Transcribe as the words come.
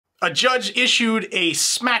A judge issued a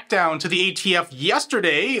smackdown to the ATF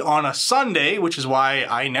yesterday on a Sunday, which is why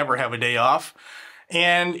I never have a day off.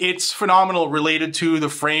 And it's phenomenal, related to the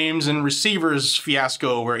frames and receivers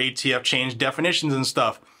fiasco where ATF changed definitions and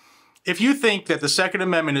stuff. If you think that the Second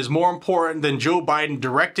Amendment is more important than Joe Biden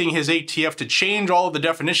directing his ATF to change all of the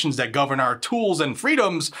definitions that govern our tools and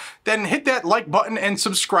freedoms, then hit that like button and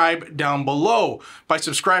subscribe down below. By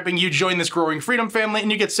subscribing, you join this growing freedom family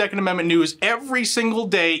and you get Second Amendment news every single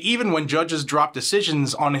day, even when judges drop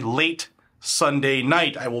decisions on a late Sunday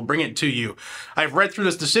night. I will bring it to you. I've read through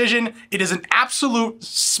this decision. It is an absolute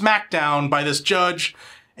smackdown by this judge,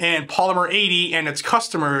 and Polymer80 and its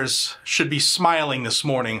customers should be smiling this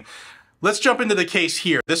morning. Let's jump into the case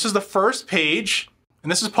here. This is the first page,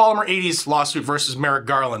 and this is Polymer80's lawsuit versus Merrick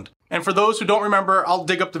Garland. And for those who don't remember, I'll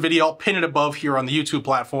dig up the video, I'll pin it above here on the YouTube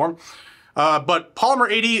platform. But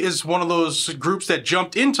Polymer80 is one of those groups that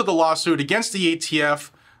jumped into the lawsuit against the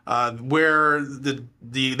ATF, where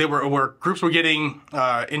groups were getting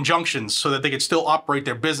injunctions so that they could still operate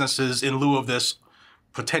their businesses in lieu of this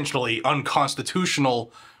potentially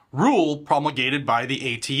unconstitutional rule promulgated by the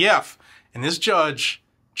ATF. And this judge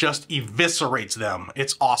just eviscerates them.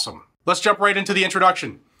 It's awesome. Let's jump right into the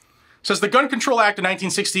introduction. It says the Gun Control Act of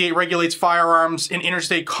 1968 regulates firearms in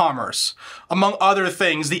interstate commerce. Among other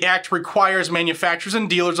things, the act requires manufacturers and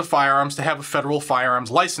dealers of firearms to have a federal firearms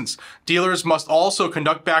license. Dealers must also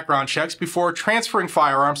conduct background checks before transferring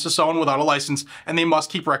firearms to someone without a license, and they must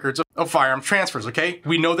keep records of firearm transfers, okay?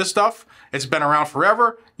 We know this stuff. It's been around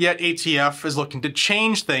forever, yet ATF is looking to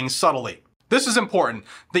change things subtly. This is important.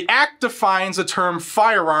 The Act defines the term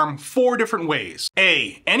firearm 4 different ways.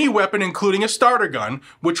 A, any weapon including a starter gun,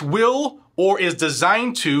 which will or is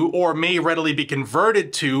designed to or may readily be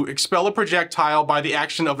converted to expel a projectile by the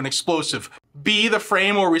action of an explosive. B, the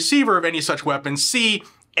frame or receiver of any such weapon. C,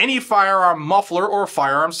 any firearm muffler or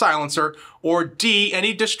firearm silencer. Or D,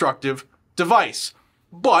 any destructive device.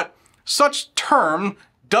 But such term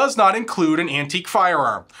does not include an antique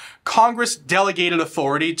firearm. Congress delegated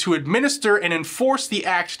authority to administer and enforce the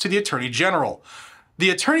act to the Attorney General.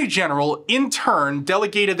 The Attorney General, in turn,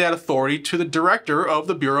 delegated that authority to the Director of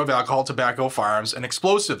the Bureau of Alcohol, Tobacco, Firearms, and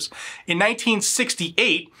Explosives. In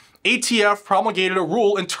 1968, ATF promulgated a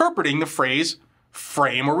rule interpreting the phrase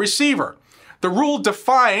frame or receiver. The rule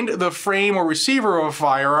defined the frame or receiver of a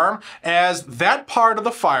firearm as that part of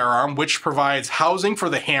the firearm which provides housing for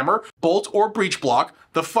the hammer, bolt, or breech block,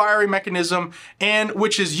 the firing mechanism, and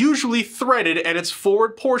which is usually threaded at its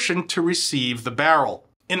forward portion to receive the barrel.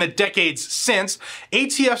 In the decades since,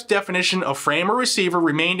 ATF's definition of frame or receiver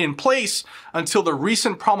remained in place until the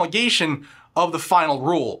recent promulgation of the final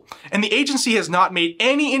rule, and the agency has not made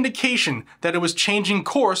any indication that it was changing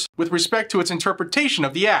course with respect to its interpretation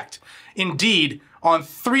of the Act. Indeed, on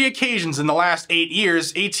 3 occasions in the last 8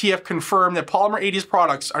 years, ATF confirmed that Polymer80's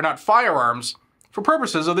products are not firearms for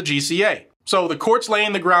purposes of the GCA. So the court's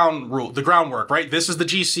laying the groundwork, right? This is the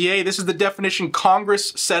GCA, this is the definition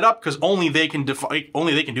Congress set up because only they can do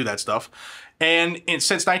that stuff. And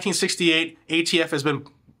since 1968, ATF has been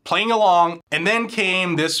playing along, and then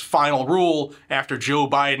came this final rule after Joe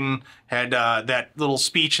Biden had that little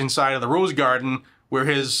speech inside of the Rose Garden where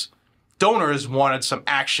his donors wanted some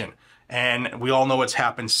action. And we all know what's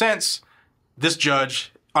happened since. This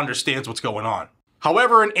judge understands what's going on.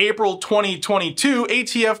 However, in April 2022,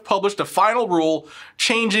 ATF published a final rule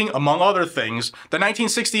changing, among other things, the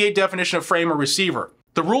 1968 definition of frame or receiver.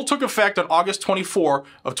 The rule took effect on August 24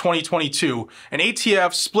 of 2022, and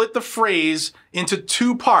ATF split the phrase into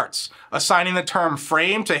 2 parts, assigning the term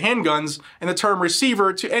frame to handguns and the term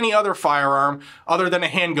receiver to any other firearm other than a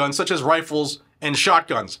handgun, such as rifles and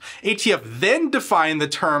shotguns. ATF then defined the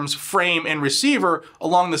terms frame and receiver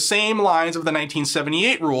along the same lines of the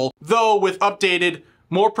 1978 rule, though with updated,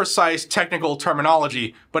 more precise technical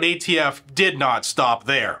terminology, but ATF did not stop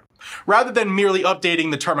there. Rather than merely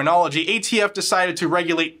updating the terminology, ATF decided to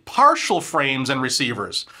regulate partial frames and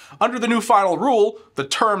receivers. Under the new final rule, the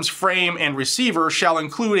terms frame and receiver shall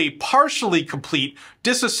include a partially complete,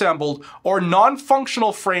 disassembled, or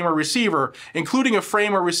non-functional frame or receiver, including a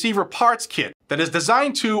frame or receiver parts kit that is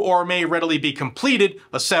designed to or may readily be completed,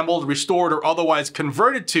 assembled, restored, or otherwise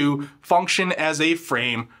converted to function as a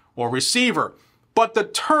frame or receiver. But the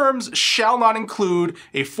terms shall not include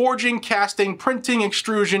a forging, casting, printing,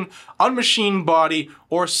 extrusion, unmachined body,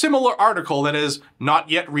 or similar article that has not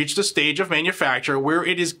yet reached a stage of manufacture where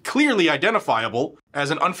it is clearly identifiable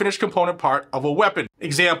as an unfinished component part of a weapon.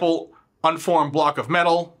 Example, unformed block of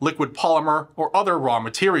metal, liquid polymer, or other raw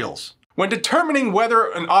materials. When determining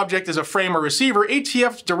whether an object is a frame or receiver,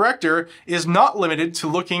 ATF's director is not limited to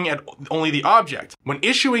looking at only the object. When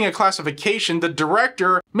issuing a classification, the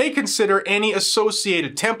director may consider any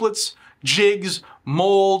associated templates, jigs,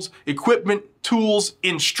 molds, equipment, tools,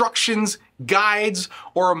 instructions, guides,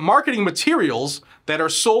 or marketing materials that are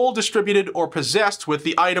sold, distributed, or possessed with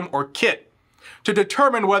the item or kit. To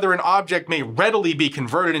determine whether an object may readily be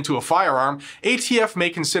converted into a firearm, ATF may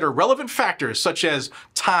consider relevant factors such as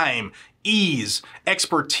time, ease,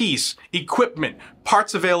 expertise, equipment,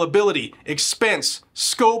 parts availability, expense,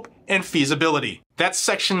 scope, and feasibility. That's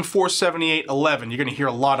section 478.11. You're going to hear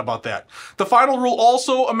a lot about that. The final rule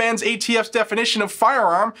also amends ATF's definition of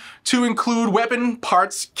firearm to include weapon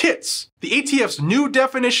parts kits. The ATF's new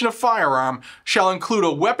definition of firearm shall include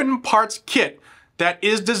a weapon parts kit that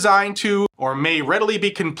is designed to or may readily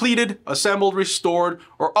be completed, assembled, restored,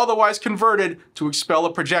 or otherwise converted to expel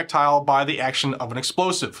a projectile by the action of an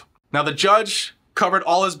explosive. Now, the judge covered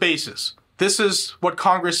all his bases. This is what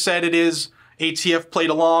Congress said it is. ATF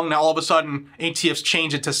played along. Now all of a sudden, ATF's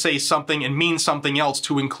changed it to say something and mean something else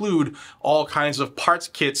to include all kinds of parts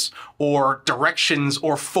kits or directions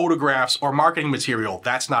or photographs or marketing material.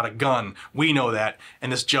 That's not a gun. We know that.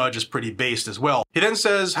 And this judge is pretty based as well. He then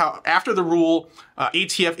says how after the rule,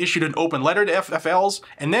 ATF issued an open letter to FFLs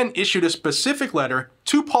and then issued a specific letter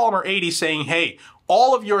to Polymer80 saying, hey,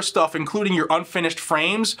 all of your stuff, including your unfinished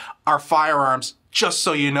frames, are firearms. Just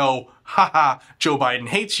so you know, haha, Joe Biden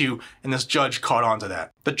hates you, and this judge caught on to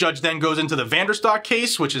that. The judge then goes into the Vanderstock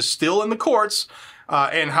case, which is still in the courts,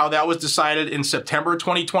 and how that was decided in September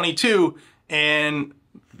 2022, and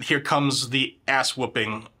here comes the ass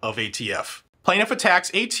whooping of ATF. Plaintiff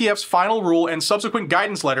attacks ATF's final rule and subsequent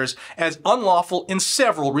guidance letters as unlawful in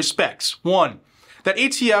several respects. 1. That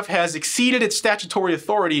ATF has exceeded its statutory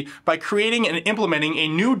authority by creating and implementing a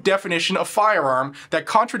new definition of firearm that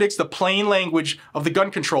contradicts the plain language of the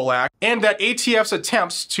Gun Control Act, and that ATF's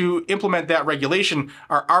attempts to implement that regulation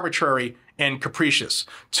are arbitrary and capricious.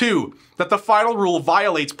 2, that the final rule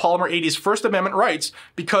violates Polymer80's First Amendment rights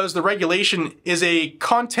because the regulation is a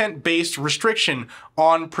content-based restriction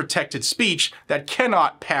on protected speech that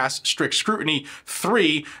cannot pass strict scrutiny.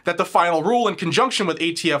 3, that the final rule in conjunction with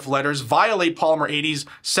ATF letters violate Polymer80's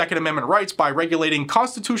Second Amendment rights by regulating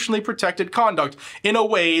constitutionally protected conduct in a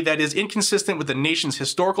way that is inconsistent with the nation's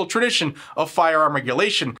historical tradition of firearm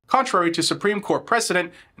regulation, contrary to Supreme Court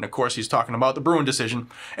precedent, and of course he's talking about the Bruin decision.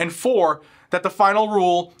 And 4, that the final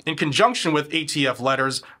rule, in conjunction with ATF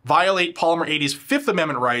letters, violate Polymer80's Fifth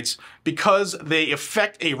Amendment rights because they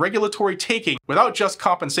effect a regulatory taking without just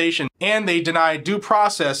compensation, and they deny due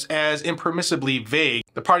process as impermissibly vague.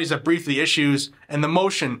 The parties have briefed the issues, and the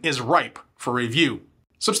motion is ripe for review.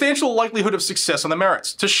 Substantial likelihood of success on the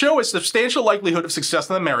merits. To show a substantial likelihood of success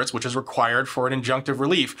on the merits, which is required for an injunctive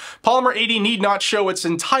relief, Polymer80 need not show it's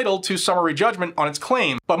entitled to summary judgment on its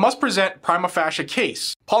claim, but must present prima facie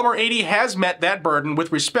case. Polymer80 has met that burden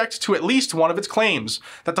with respect to at least one of its claims,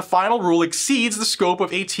 that the final rule exceeds the scope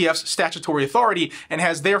of ATF's statutory authority and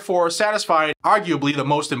has therefore satisfied arguably the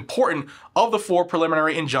most important of the 4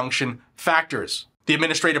 preliminary injunction factors. The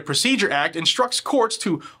Administrative Procedure Act instructs courts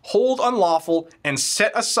to hold unlawful and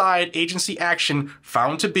set aside agency action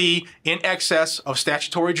found to be in excess of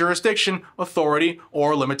statutory jurisdiction, authority,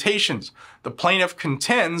 or limitations. The plaintiff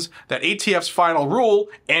contends that ATF's final rule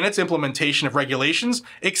and its implementation of regulations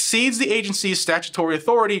exceeds the agency's statutory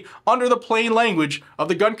authority under the plain language of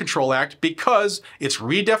the Gun Control Act because its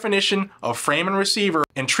redefinition of frame and receiver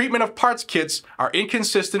and treatment of parts kits are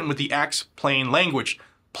inconsistent with the Act's plain language.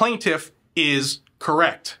 Plaintiff is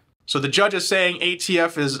correct. So the judge is saying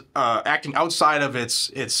ATF is acting outside of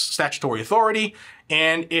its statutory authority,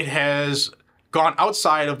 and it has gone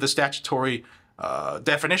outside of the statutory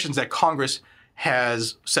definitions that Congress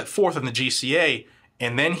has set forth in the GCA,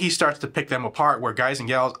 and then he starts to pick them apart where, guys and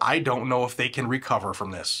gals, I don't know if they can recover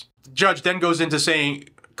from this. The judge then goes into saying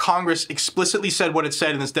Congress explicitly said what it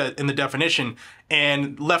said in the definition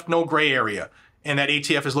and left no gray area, and that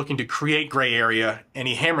ATF is looking to create gray area, and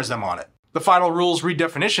he hammers them on it. The final rule's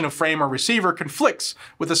redefinition of frame or receiver conflicts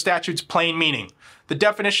with the statute's plain meaning. The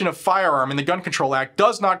definition of firearm in the Gun Control Act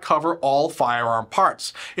does not cover all firearm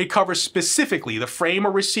parts. It covers specifically the frame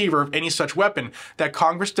or receiver of any such weapon that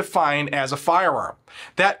Congress defined as a firearm.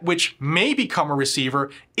 That which may become a receiver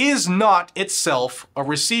is not itself a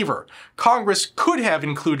receiver. Congress could have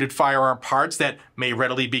included firearm parts that may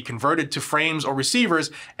readily be converted to frames or receivers,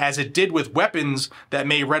 as it did with weapons that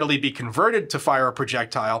may readily be converted to fire a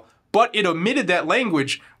projectile, but it omitted that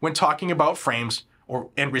language when talking about frames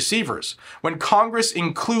and receivers. When Congress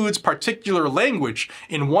includes particular language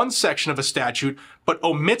in one section of a statute but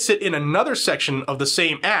omits it in another section of the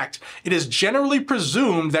same act, it is generally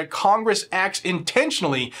presumed that Congress acts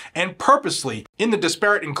intentionally and purposely in the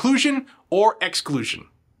disparate inclusion or exclusion.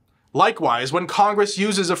 Likewise, when Congress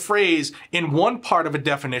uses a phrase in one part of a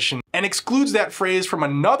definition and excludes that phrase from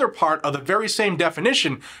another part of the very same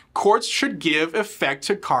definition, courts should give effect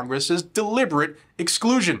to Congress's deliberate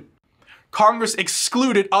exclusion. Congress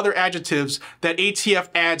excluded other adjectives that ATF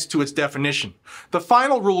adds to its definition. The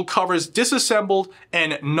final rule covers disassembled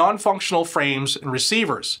and non-functional frames and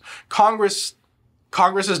receivers. Congress's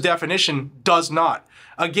definition does not.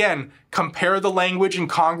 Again, compare the language in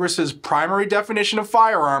Congress's primary definition of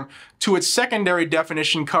firearm to its secondary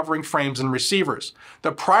definition covering frames and receivers.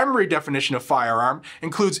 The primary definition of firearm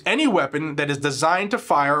includes any weapon that is designed to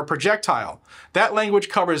fire a projectile. That language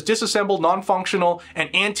covers disassembled, non-functional,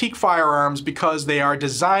 and antique firearms because they are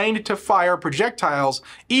designed to fire projectiles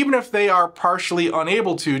even if they are partially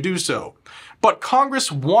unable to do so. But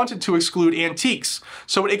Congress wanted to exclude antiques,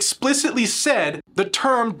 so it explicitly said the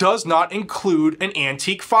term does not include an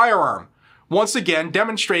antique firearm, once again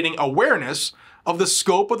demonstrating awareness of the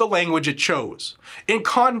scope of the language it chose. In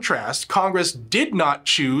contrast, Congress did not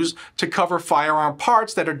choose to cover firearm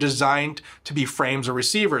parts that are designed to be frames or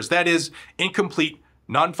receivers, that is, incomplete,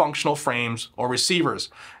 non-functional frames or receivers.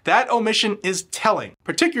 That omission is telling,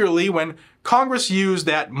 particularly when Congress used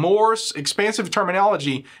that more expansive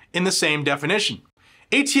terminology in the same definition.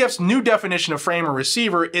 ATF's new definition of frame or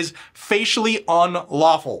receiver is facially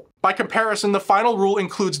unlawful. By comparison, the final rule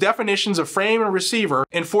includes definitions of frame and receiver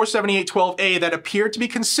in 478.12a that appear to be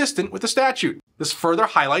consistent with the statute. This further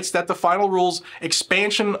highlights that the final rule's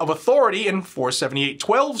expansion of authority in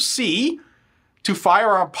 478.12c to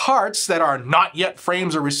firearm parts that are not yet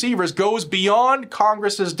frames or receivers goes beyond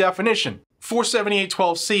Congress's definition.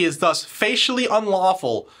 478.12c is thus facially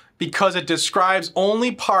unlawful because it describes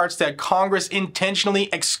only parts that Congress intentionally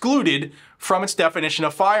excluded from its definition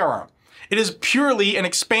of firearm. It is purely an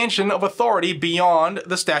expansion of authority beyond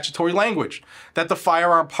the statutory language. That the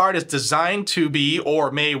firearm part is designed to be or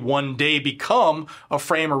may one day become a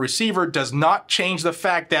frame or receiver does not change the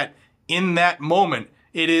fact that in that moment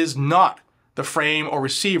it is not the frame or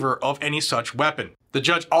receiver of any such weapon. The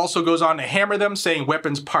judge also goes on to hammer them, saying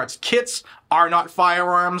weapons parts kits are not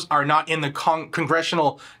firearms, are not in the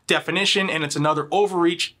congressional definition, and it's another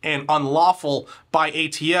overreach and unlawful by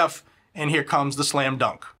ATF, and here comes the slam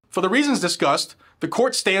dunk. For the reasons discussed, the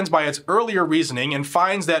court stands by its earlier reasoning and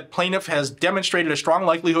finds that plaintiff has demonstrated a strong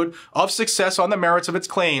likelihood of success on the merits of its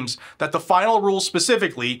claims, that the final rule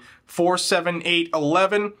specifically,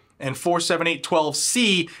 478.11 and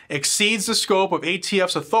 478.12c, exceeds the scope of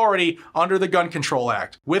ATF's authority under the Gun Control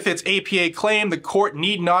Act. With its APA claim, the court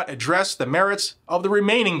need not address the merits of the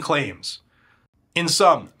remaining claims. In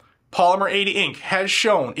sum, Polymer80 Inc. has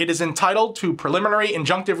shown it is entitled to preliminary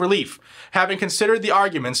injunctive relief. Having considered the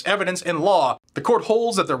arguments, evidence, and law, the court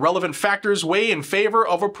holds that the relevant factors weigh in favor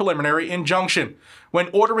of a preliminary injunction. When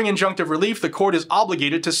ordering injunctive relief, the court is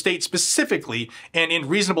obligated to state specifically and in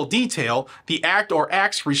reasonable detail the act or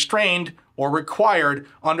acts restrained or required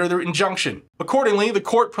under the injunction. Accordingly, the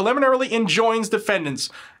court preliminarily enjoins defendants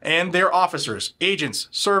and their officers, agents,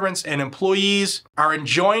 servants, and employees are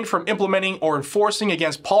enjoined from implementing or enforcing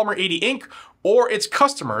against Polymer80 Inc. or its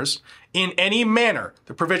customers in any manner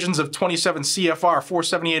the provisions of 27 CFR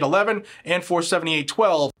 478.11 and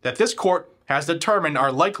 478.12 that this court has determined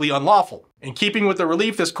are likely unlawful. In keeping with the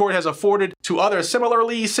relief this court has afforded to other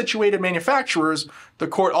similarly situated manufacturers, the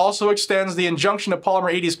court also extends the injunction to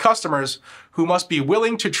Polymer80's customers, who must be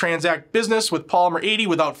willing to transact business with Polymer80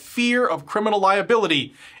 without fear of criminal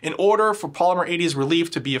liability in order for Polymer80's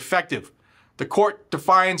relief to be effective. The court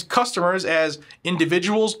defines customers as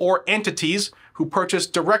individuals or entities who purchase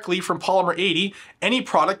directly from Polymer80 any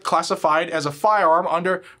product classified as a firearm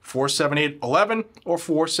under 478.11 or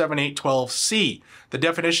 478.12c. The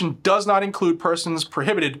definition does not include persons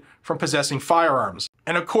prohibited from possessing firearms.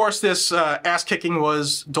 And of course, this ass-kicking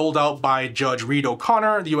was doled out by Judge Reed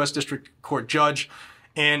O'Connor, the U.S. District Court judge,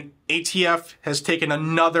 and ATF has taken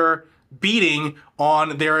another beating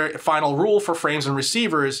on their final rule for frames and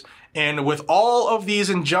receivers. And with all of these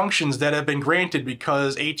injunctions that have been granted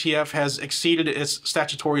because ATF has exceeded its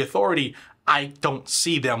statutory authority, I don't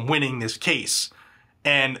see them winning this case.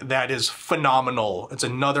 And that is phenomenal. It's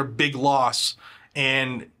another big loss.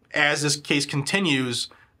 And as this case continues,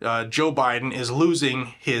 Joe Biden is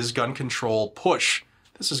losing his gun control push.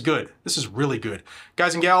 This is good. This is really good.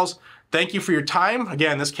 Guys and gals, thank you for your time.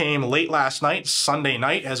 Again, this came late last night, Sunday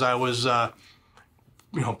night, as I was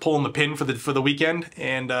pulling the pin for the weekend,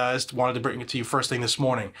 and just wanted to bring it to you first thing this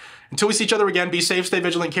morning. Until we see each other again, be safe, stay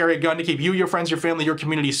vigilant, carry a gun to keep you, your friends, your family, your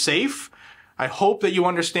community safe. I hope that you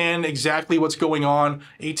understand exactly what's going on.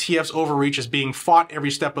 ATF's overreach is being fought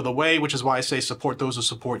every step of the way, which is why I say support those who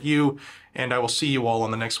support you, and I will see you all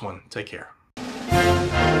on the next one. Take care.